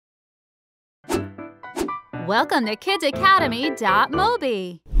Welcome to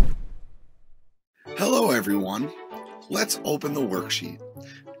kidscademy.mobi. Hello everyone. Let's open the worksheet.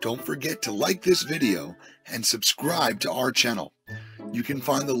 Don't forget to like this video and subscribe to our channel. You can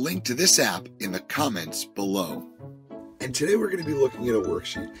find the link to this app in the comments below. And today we're going to be looking at a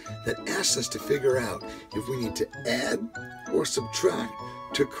worksheet that asks us to figure out if we need to add or subtract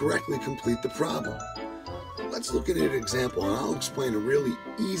to correctly complete the problem. Let's look at an example and I'll explain a really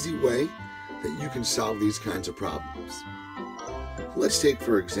easy way that you can solve these kinds of problems. Let's take,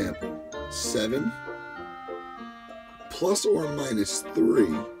 for example, 7 plus or minus 3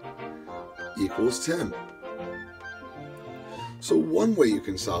 equals 10. So one way you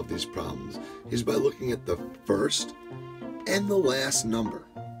can solve these problems is by looking at the first and the last number.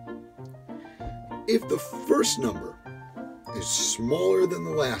 If the first number is smaller than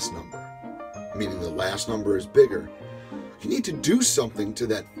the last number, meaning the last number is bigger, you need to do something to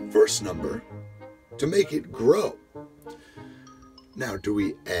that first number to make it grow. Now, do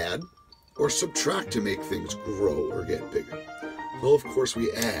we add or subtract to make things grow or get bigger? Well, of course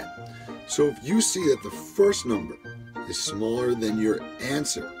we add. So if you see that the first number is smaller than your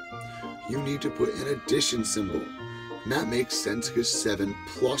answer, you need to put an addition symbol. And that makes sense because 7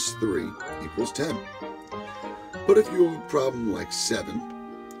 plus 3 equals 10. But if you have a problem like 7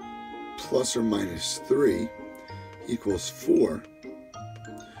 plus or minus 3 equals 4,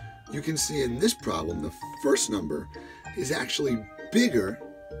 you can see in this problem the first number is actually bigger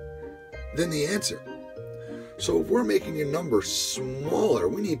than the answer. So if we're making a number smaller,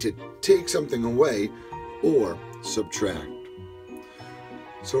 we need to take something away or subtract.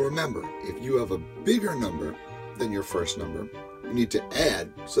 So remember, if you have a bigger number than your first number, you need to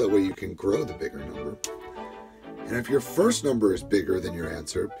add so that way you can grow the bigger number. And if your first number is bigger than your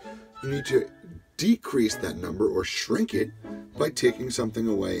answer, you need to decrease that number or shrink it by taking something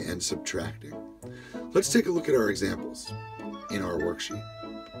away and subtracting. Let's take a look at our examples in our worksheet.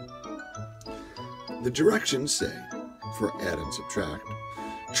 The directions say, for add and subtract,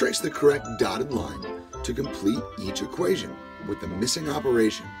 trace the correct dotted line to complete each equation with the missing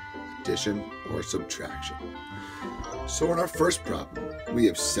operation, addition or subtraction. So in our first problem, we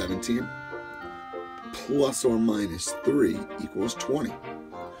have 17 plus or minus 3 equals 20.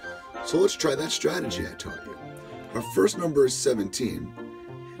 So let's try that strategy I taught you. Our first number is 17,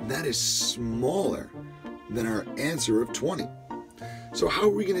 and that is smaller than our answer of 20. So how are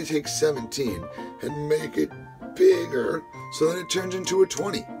we going to take 17 and make it bigger so that it turns into a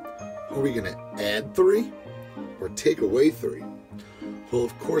 20? Are we going to add 3 or take away 3? Well,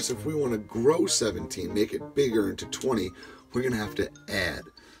 of course, if we want to grow 17, make it bigger into 20, we're going to have to add.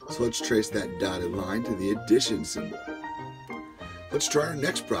 So let's trace that dotted line to the addition symbol. Let's try our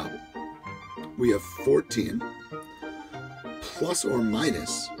next problem. We have 14 plus or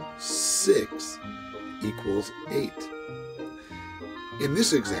minus 6 equals 8. In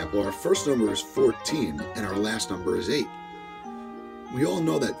this example, our first number is 14 and our last number is 8. We all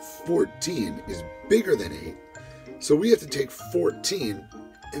know that 14 is bigger than 8, so we have to take 14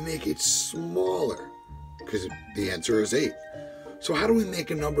 and make it smaller because the answer is 8. So how do we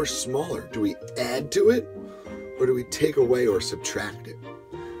make a number smaller? Do we add to it or do we take away or subtract it?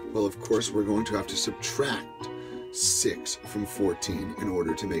 Well, of course, we're going to have to subtract 6 from 14 in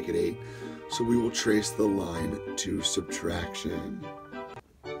order to make it 8. So we will trace the line to subtraction.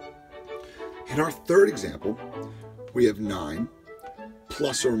 In our third example, we have 9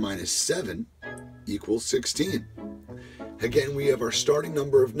 plus or minus 7 equals 16. Again, we have our starting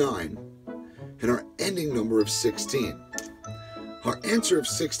number of 9 and our ending number of 16. Our answer of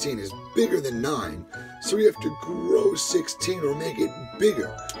 16 is bigger than 9, so we have to grow 16 or make it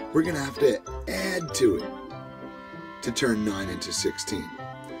bigger. We're going to have to add to it to turn 9 into 16.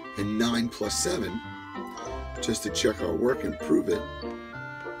 And 9 plus 7, just to check our work and prove it,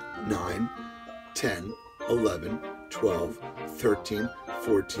 9, 10, 11, 12, 13,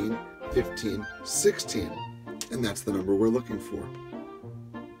 14, 15, 16. And that's the number we're looking for.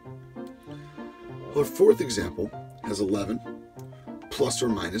 Our fourth example has 11 plus or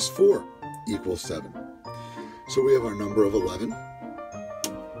minus 4 equals 7. So we have our number of 11,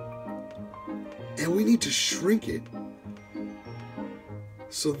 and we need to shrink it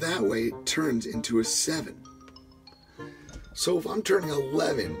so that way it turns into a 7. So if I'm turning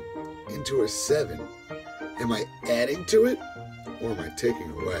 11 into a 7, am I adding to it or am I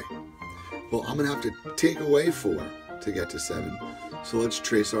taking away? Well, I'm going to have to take away 4 to get to 7. So let's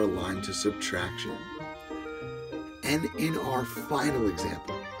trace our line to subtraction. And in our final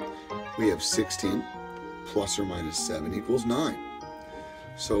example, we have 16 plus or minus 7 equals 9.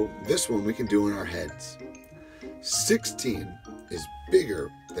 So this one we can do in our heads. 16 is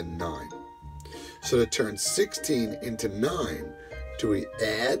bigger than 9. So to turn 16 into 9, do we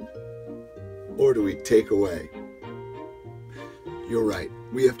add or do we take away? You're right.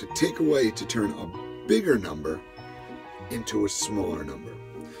 We have to take away to turn a bigger number into a smaller number.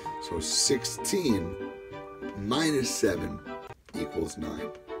 So 16 minus 7 equals 9.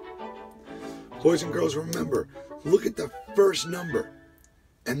 Boys and girls, remember, look at the first number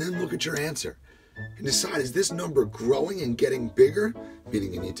and then look at your answer and decide, is this number growing and getting bigger,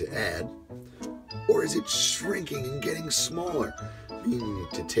 meaning you need to add, or is it shrinking and getting smaller, meaning you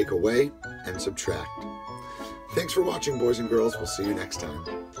need to take away and subtract? Thanks for watching, boys and girls. We'll see you next time.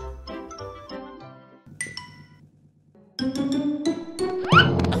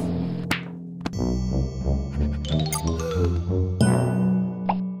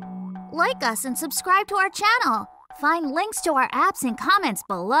 Like us and subscribe to our channel. Find links to our apps and comments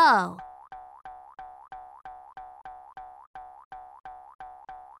below.